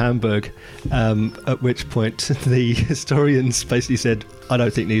conference in Hamburg, at which point the historians basically said, "I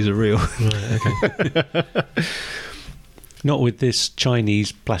don't think these are real." Right, okay. Not with this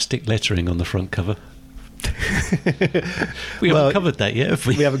Chinese plastic lettering on the front cover. We haven't covered that yet, have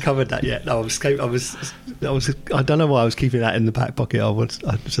we? We haven't covered that yet. No, I don't know why I was keeping that in the back pocket.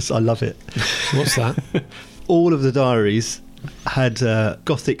 I love it. What's that? All of the diaries had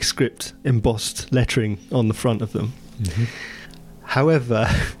Gothic script embossed lettering on the front of them. Mm-hmm. However,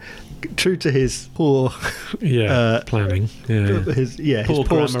 true to his poor planning, his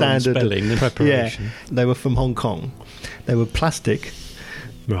poor standard spelling and preparation, they were from Hong Kong. They were plastic.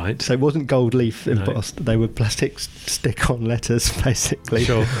 Right. So it wasn't gold leaf embossed. No. They were plastic stick-on letters, basically.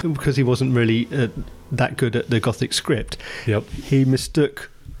 Sure. Because he wasn't really that good at the Gothic script. Yep. He mistook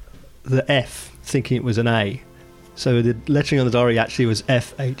the F, thinking it was an A. So the lettering on the diary actually was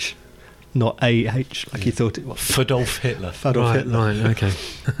FH, not AH, like he thought it was. Fadolf Hitler. Hitler. Right, okay.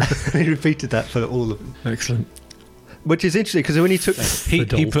 He repeated that for all of them. Excellent. Which is interesting, because when he took...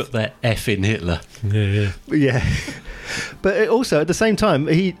 he put that F in Hitler. Yeah. But also, at the same time,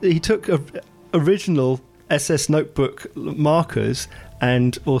 he took original SS notebook markers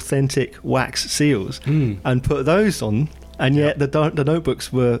and authentic wax seals and put those on, and yet the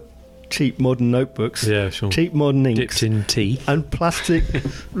notebooks were cheap modern notebooks, cheap modern inks, dipped in tea, and plastic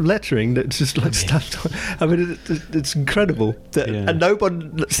lettering that's just like stuffed on. I mean, it's incredible that, and no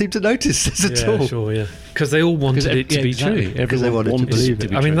one seemed to notice this at all. Sure, yeah, because they all wanted it to be true. Everyone wanted to believe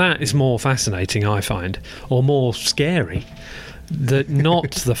it. I mean, that is more fascinating, I find, or more scary. That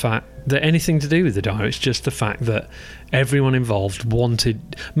not the fact that anything to do with the diary, it's just the fact that everyone involved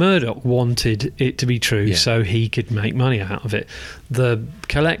Murdoch wanted it to be true so he could make money out of it. The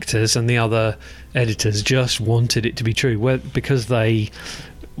collectors and the other editors just wanted it to be true, because they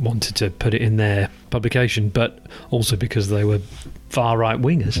wanted to put it in their publication, but also because they were far right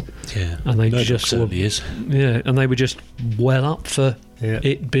wingers. Yeah, and they Murdoch just certainly is. Yeah, and they were just well up for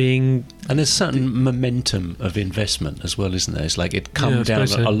it being. And there's certain momentum of investment as well, isn't there? It's like it come down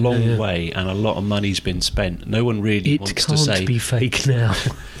a long way, and a lot of money's been spent. No one really wants to say it can't be fake now.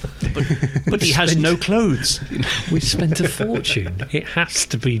 but he has no clothes. We spent a fortune. It has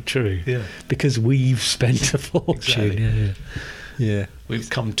to be true. Yeah, because we've spent a fortune. Exactly. Yeah, we've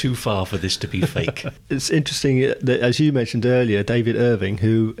come too far for this to be fake. It's interesting that, as you mentioned earlier, David Irving,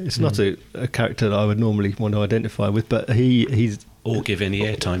 who is not a character that I would normally want to identify with, but he's or give any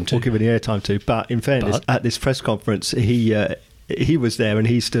airtime to. But in fairness, at this press conference, he was there and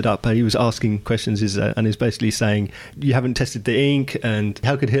he stood up and he was asking questions and is basically saying, you haven't tested the ink, and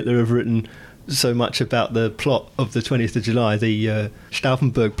how could Hitler have written so much about the plot of the 20th of July, the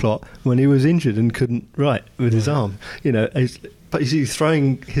Stauffenberg plot, when he was injured and couldn't write with his arm. You know, but he's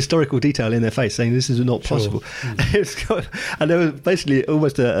throwing historical detail in their face, saying this is not possible. And there was basically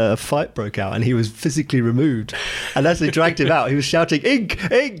almost a fight broke out, and he was physically removed. And as they dragged him out, he was shouting,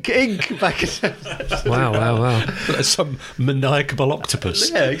 "Ink, ink, ink!" back. Wow. Like some maniacal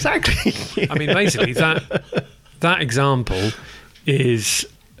octopus. Yeah, exactly. I mean, basically, that example is...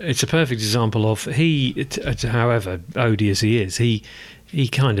 It's a perfect example of however odious he is, he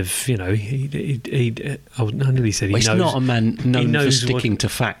kind of, you know, I nearly said he knows. He's not a man known for sticking to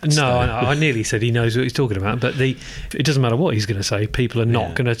facts. No, I nearly said he knows what he's talking about. But it doesn't matter what he's going to say. People are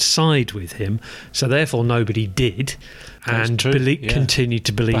not going to side with him. So therefore, nobody did, and continued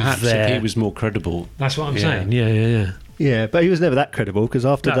to believe. Perhaps if he was more credible. That's what I'm saying. Yeah. Yeah, but he was never that credible, because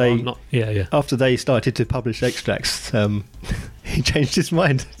after after they started to publish extracts, he changed his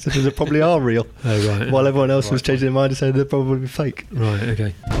mind. So they probably are real. Oh, right. While everyone else was changing their mind and saying they're probably fake. Right,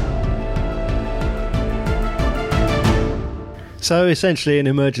 okay. So essentially an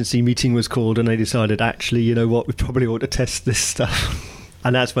emergency meeting was called, and they decided, actually, you know what, we probably ought to test this stuff.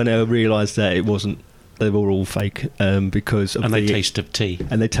 And that's when they realised that it wasn't, they were all fake, because of the taste of tea.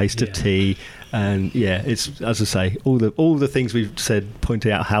 And the taste of tea. And yeah, it's, as I say, all the things we've said,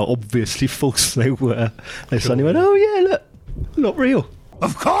 pointing out how obviously false they were. They suddenly went, oh yeah, look, not real.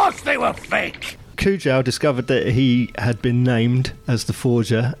 Of course they were fake! Kujow discovered that he had been named as the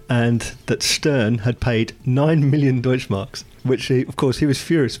forger, and that Stern had paid 9 million Deutschmarks, which of course he was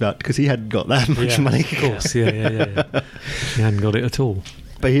furious about, because he hadn't got that much money. Of course, yeah. He hadn't got it at all.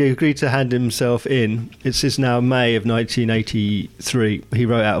 But he agreed to hand himself in. It is now May of 1983. He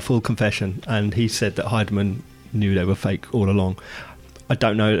wrote out a full confession, and he said that Heidemann knew they were fake all along. I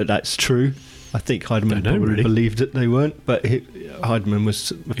don't know that that's true. I think Heidemann probably believed that they weren't, but Heidemann was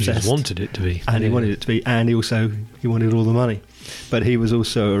obsessed. He just wanted it to be. And he wanted it to be, and he wanted all the money. But he was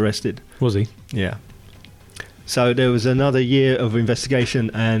also arrested. Was he? Yeah. So there was another year of investigation,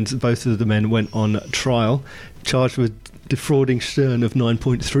 and both of the men went on trial, charged with defrauding Stern of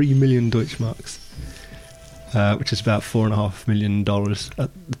 9.3 million Deutschmarks, which is about $4.5 million at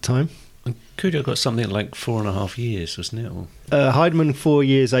the time. And Kujow got something like 4.5 years, wasn't it? Heidemann 4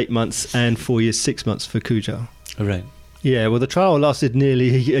 years 8 months and 4 years 6 months for Kujow. Oh, right. Yeah, well, the trial lasted nearly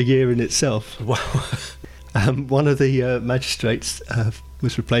a year in itself. Wow. One of the magistrates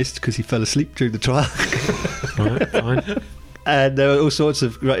was replaced because he fell asleep during the trial. Right, fine. And there were all sorts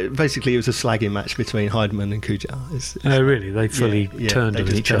of... Basically, it was a slagging match between Heidemann and Kujow. Oh, really? They fully turned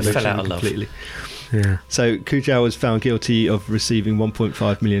on each other. Fell out of love. Completely. Yeah. So Kujow was found guilty of receiving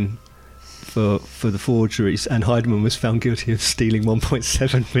 1.5 million for the forgeries, and Heidemann was found guilty of stealing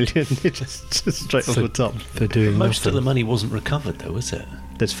 1.7 million, just straight off the top. For doing most of the money wasn't recovered, though, was it?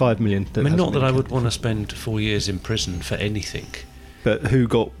 There's 5 million. I mean, not that I would want to spend 4 years in prison for anything. But who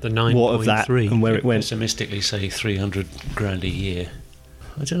got the what of that and where it went? Pessimistically say 300 grand a year.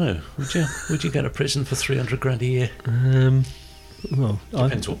 I don't know. Would you go to prison for 300 grand a year? Well,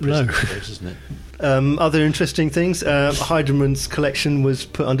 depends what prison it is, doesn't it? Other interesting things. Heidemann's collection was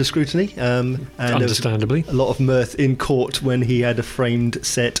put under scrutiny. And understandably. There was a lot of mirth in court when he had a framed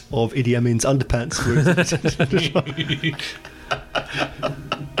set of Idi Amin's underpants.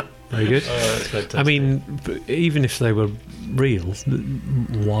 Very good. I mean, even if they were real,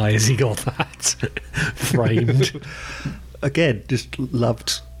 why has he got that framed? Again, just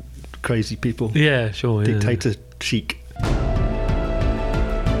loved crazy people. Yeah, sure. Dictator chic.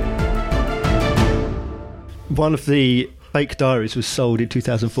 One of the fake diaries was sold in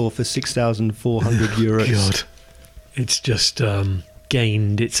 2004 for 6,400 euros. God. It's just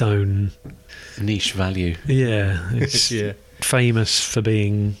gained its own niche value. Yeah, it's famous for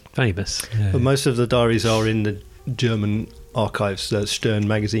being famous. Yeah. But most of the diaries are in the German archives. Stern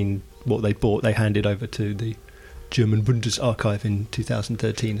magazine, what they bought, they handed over to the German Bundesarchive in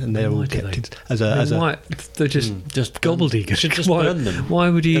 2013, and they're all kept they're just gobbledygook. Should just burn them. Why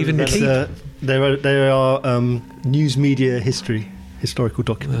would you even keep? There are news media historical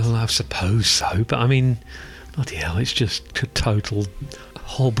documents. Well, I suppose so, but I mean, bloody hell, it's just a total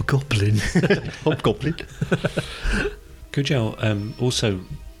hobgoblin. Hobgoblin. Kujow also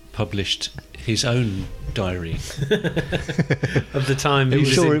published his own diary of the time. Are you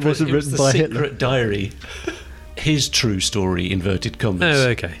sure it wasn't written by Hitler? Secret diary. His true story, inverted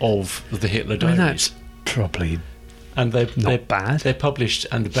commas, of the Hitler diaries. I mean, that's probably and they're not bad. They're published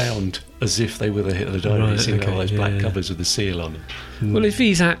and bound as if they were the Hitler diaries, those black covers with the seal on them. Well, if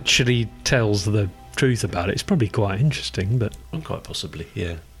he's actually tells the truth about it, it's probably quite interesting. But quite possibly,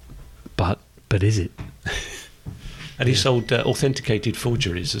 yeah. But is it? And he sold authenticated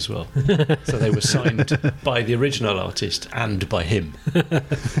forgeries as well. So they were signed by the original artist and by him.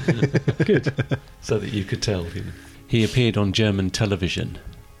 Good. So that you could tell. You know. He appeared on German television,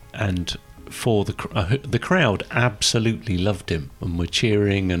 and for the crowd absolutely loved him and were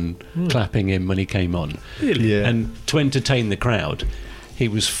cheering and clapping him when he came on. Really? Yeah. And to entertain the crowd, he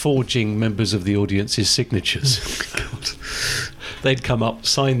was forging members of the audience's signatures. God. They'd come up,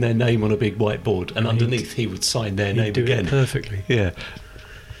 sign their name on a big whiteboard, and underneath he would sign their name do again. It perfectly. Yeah.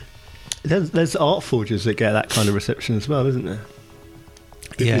 There's art forgers that get that kind of reception as well, isn't there?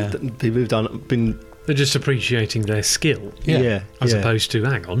 Yeah. People who've been. They're just appreciating their skill. Yeah. As opposed to,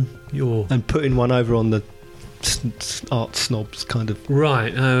 hang on, you're... And putting one over on the art snobs kind of...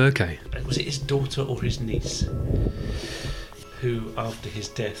 Right, oh, okay. Was it his daughter or his niece who, after his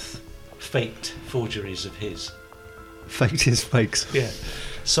death, faked forgeries of his? Faked his fakes. Yeah.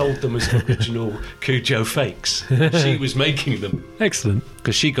 Sold them as original Cujo fakes. She was making them. Excellent.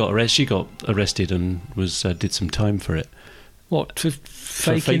 Because she got arrested and was did some time for it. What, for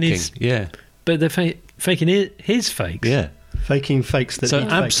faking? For faking, his... yeah. But they're faking his fakes? Yeah. Faking fakes that So he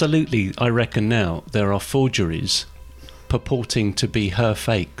faked. absolutely, I reckon now, there are forgeries purporting to be her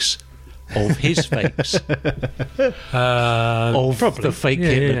fakes of his fakes. Of probably. The fake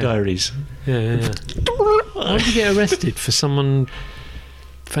Hitler diaries. Yeah. Why would you get arrested for someone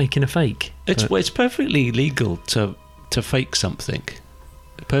faking a fake? It's perfectly legal to fake something.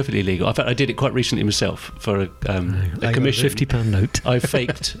 Perfectly legal. In fact, I did it quite recently myself for a commission. £50 note. I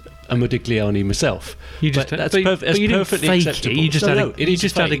faked a Modigliani myself. You just that's you perfectly didn't fake acceptable. it. You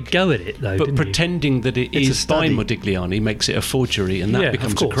just had a fake. go at it, though. But didn't pretending that it It's a is by study. Modigliani makes it a forgery, and that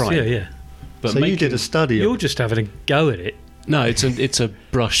becomes of course. a crime. Yeah. But So you did a study You're of just having a go at it. No, it's a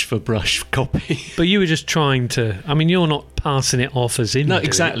brush for brush copy. But you were just trying to... I mean, you're not passing it off as him. No, doing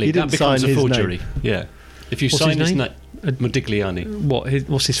exactly. He That didn't becomes sign a his forgery. name. Yeah. If you What's sign his his name? name, Modigliani,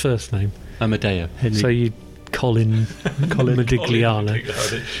 What's his first name? Amadeo. So you... Colin Modigliani.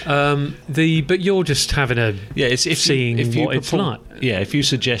 But you're just having a seeing what it's like. Yeah, if you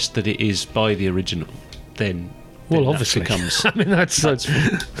suggest that it is by the original, then obviously that becomes. I mean, that's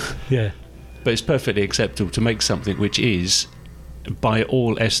yeah. But it's perfectly acceptable to make something which is, by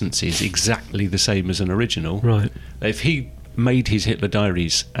all essences, exactly the same as an original. Right. If he made his Hitler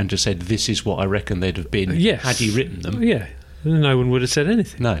diaries and just said, "This is what I reckon they'd have been," had he written them. Yeah. No one would have said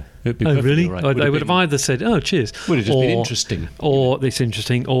anything. No. It'd be really? right. They would have either said, "Oh, cheers," would have just been interesting, or "This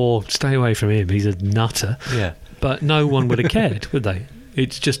interesting," or "Stay away from him. He's a nutter." Yeah. But no one would have cared, would they?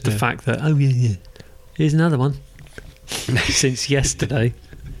 It's just the fact that here's another one since yesterday.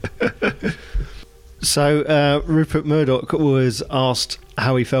 So Rupert Murdoch was asked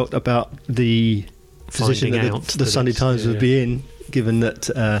how he felt about the position Finding that out the that Sunday it's- Times would be in, given that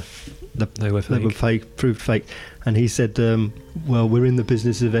They were proved fake. And he said, well, we're in the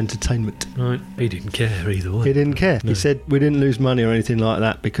business of entertainment. Right. He didn't care either way. He didn't care. No. He said, we didn't lose money or anything like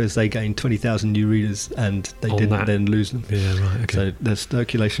that because they gained 20,000 new readers and they On didn't that. then lose them. Yeah, right. Okay. So the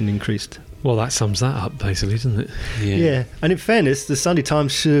circulation increased. Well, that sums that up, basically, doesn't it? Yeah. And in fairness, the Sunday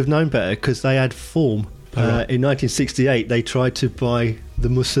Times should have known better because they had form. Right. In 1968, they tried to buy the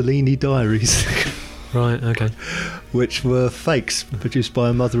Mussolini diaries. Right, okay. Which were fakes produced by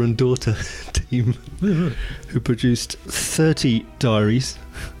a mother and daughter team who produced 30 diaries,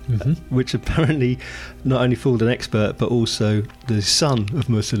 which apparently not only fooled an expert but also the son of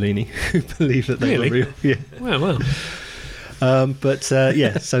Mussolini, who believed that they were real. Yeah. Well. So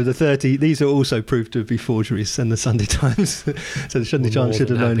the 30, these are also proved to be forgeries, and the Sunday Times. So the Sunday Times should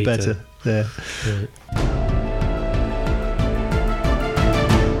have known better there. Right.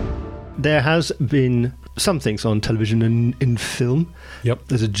 There has been some things on television and in film. Yep.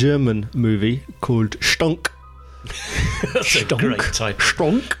 There's a German movie called Stonk. That's a great title.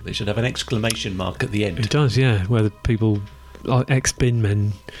 Stonk. They should have an exclamation mark at the end. It does, yeah, where the people, ex-bin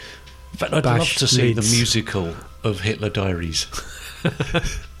men. In fact, I'd love bash to see lids. the musical of Hitler Diaries.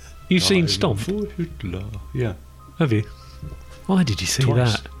 You've seen Stomp? For Hitler. Yeah. Have you? Why did you see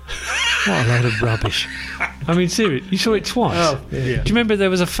Twice. that? What a load of rubbish. I mean, seriously, you saw it twice? Oh, yeah. Do you remember there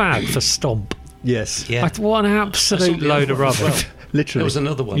was a fad for Stomp? Yes. Yeah. What an absolute load of rubbish. Well. Literally. There was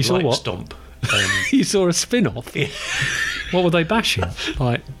another one You saw like what? Stomp. You saw a spin-off? Yeah. What were they bashing?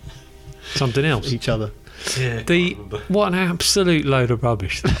 Like, something else? Each other. Yeah. What an absolute load of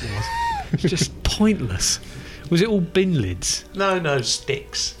rubbish that was. Just pointless. Was it all bin lids? No,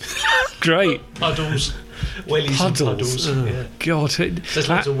 sticks. Great. Puddles. Wellies and puddles. Oh, Yeah. God. There's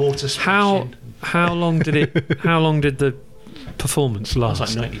lots of water splashing. How long did the performance It last?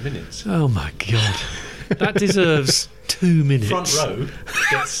 was like 90 minutes. Oh my God. That deserves 2 minutes. Front row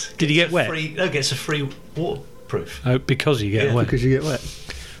gets Did he get wet? Gets a free water proof. Oh, because you get wet. Because you get wet.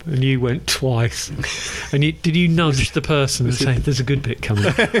 And you went twice. And did you nudge the person and say, there's a good bit coming?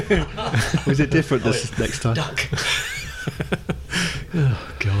 Was it different this next time? Duck.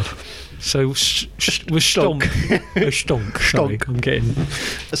 Oh, God. So, was Stonk. Stonk. Sorry, I'm getting...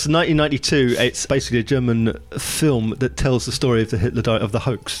 It's 1992. It's basically a German film that tells the story of the Hitler diary, of the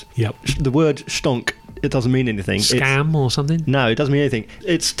hoax. Yep. The word Stonk, it doesn't mean anything. Scam or something? No, it doesn't mean anything.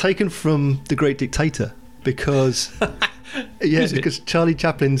 It's taken from The Great Dictator because... because Charlie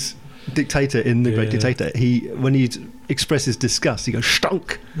Chaplin's dictator in The Great Dictator, when he expresses disgust, he goes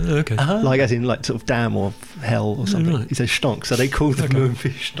stonk. Okay. Like as in like sort of damn or hell or something. Right. He says stonk, so they call the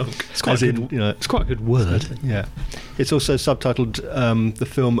movie stonk. It's quite it's quite a good word. Yeah. It's also subtitled the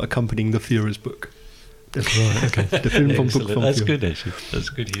film accompanying the Führer's book. Right, okay. The film from book from That's Führer. good, actually. That's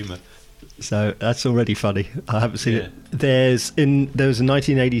good humour. So that's already funny. I haven't seen it. There was a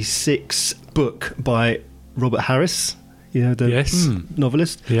 1986 book by Robert Harris, the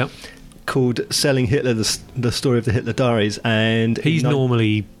novelist. Yep. Called Selling Hitler, the story of the Hitler diaries, and he's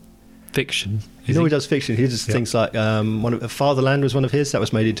normally fiction. He does fiction. He does things like Fatherland was one of his that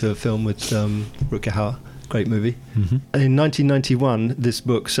was made into a film with Rutger Hauer, great movie. Mm-hmm. And in 1991, this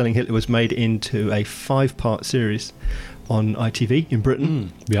book Selling Hitler was made into a 5-part series on ITV in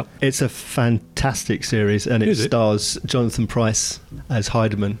Britain. Yep. It's a fantastic series, and it stars Jonathan Pryce as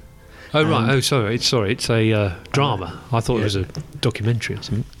Heidemann. Oh right. Oh sorry. It's a drama. I thought it was a documentary or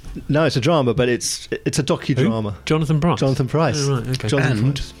something. No, it's a drama, but it's a docudrama. Jonathan Pryce. Jonathan Pryce. Oh, right, okay. Jonathan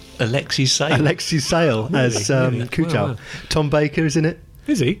And Alexei Sale. Alexei Sale as Kuchau. Wow. Tom Baker is in it.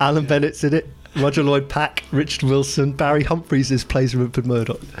 Is he? Alan Bennett's in it. Roger Lloyd Pack, Richard Wilson, Barry Humphries plays Rupert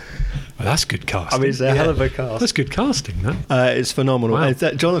Murdoch. Well, that's good casting. I mean, it's a hell of a cast. That's good casting, that. It's phenomenal. Wow. It's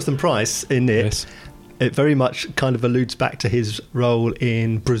Jonathan Pryce in it. Yes. It very much kind of alludes back to his role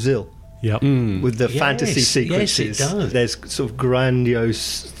in Brazil. Yep. With the fantasy sequences. Yes, it does. There's sort of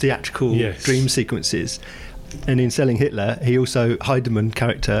grandiose theatrical dream sequences. And in Selling Hitler, Heidemann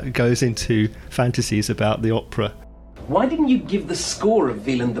character goes into fantasies about the opera. Why didn't you give the score of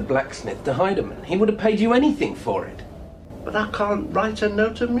Wieland the Blacksmith to Heidemann? He would have paid you anything for it. But I can't write a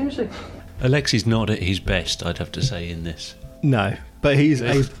note of music. Alexei's not at his best, I'd have to say, in this. No, but he's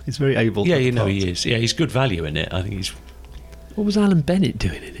very able. Yeah, for the part. he is. Yeah, he's good value in it. I think he's... What was Alan Bennett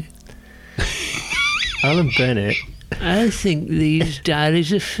doing in it? Alan Bennett. I think these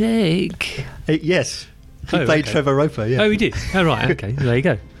diaries are fake. Yes. He played Trevor Roper, yeah. Oh, he did? Oh, right, okay. There you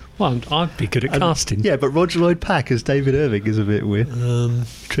go. Well, I'd be good at casting. Yeah, but Roger Lloyd Pack as David Irving is a bit weird.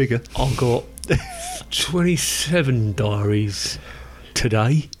 Trigger. I've got 27 diaries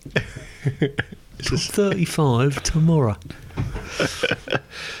today. 35 tomorrow.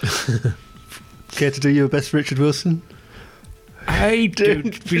 Care to do your best, Richard Wilson? I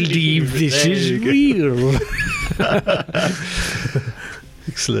don't believe this is real.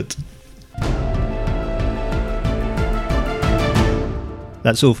 Excellent.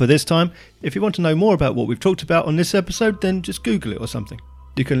 That's all for this time. If you want to know more about what we've talked about on this episode, then just Google it or something.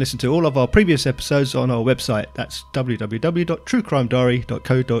 You can listen to all of our previous episodes on our website. That's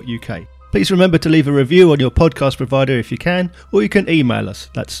www.truecrimediary.co.uk. Please remember to leave a review on your podcast provider if you can, or you can email us.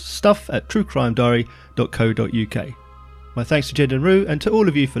 That's stuff@truecrimediary.co.uk. My thanks to Jed and Rue and to all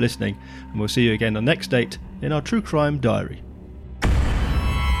of you for listening, and we'll see you again on next date in our True Crime Diary.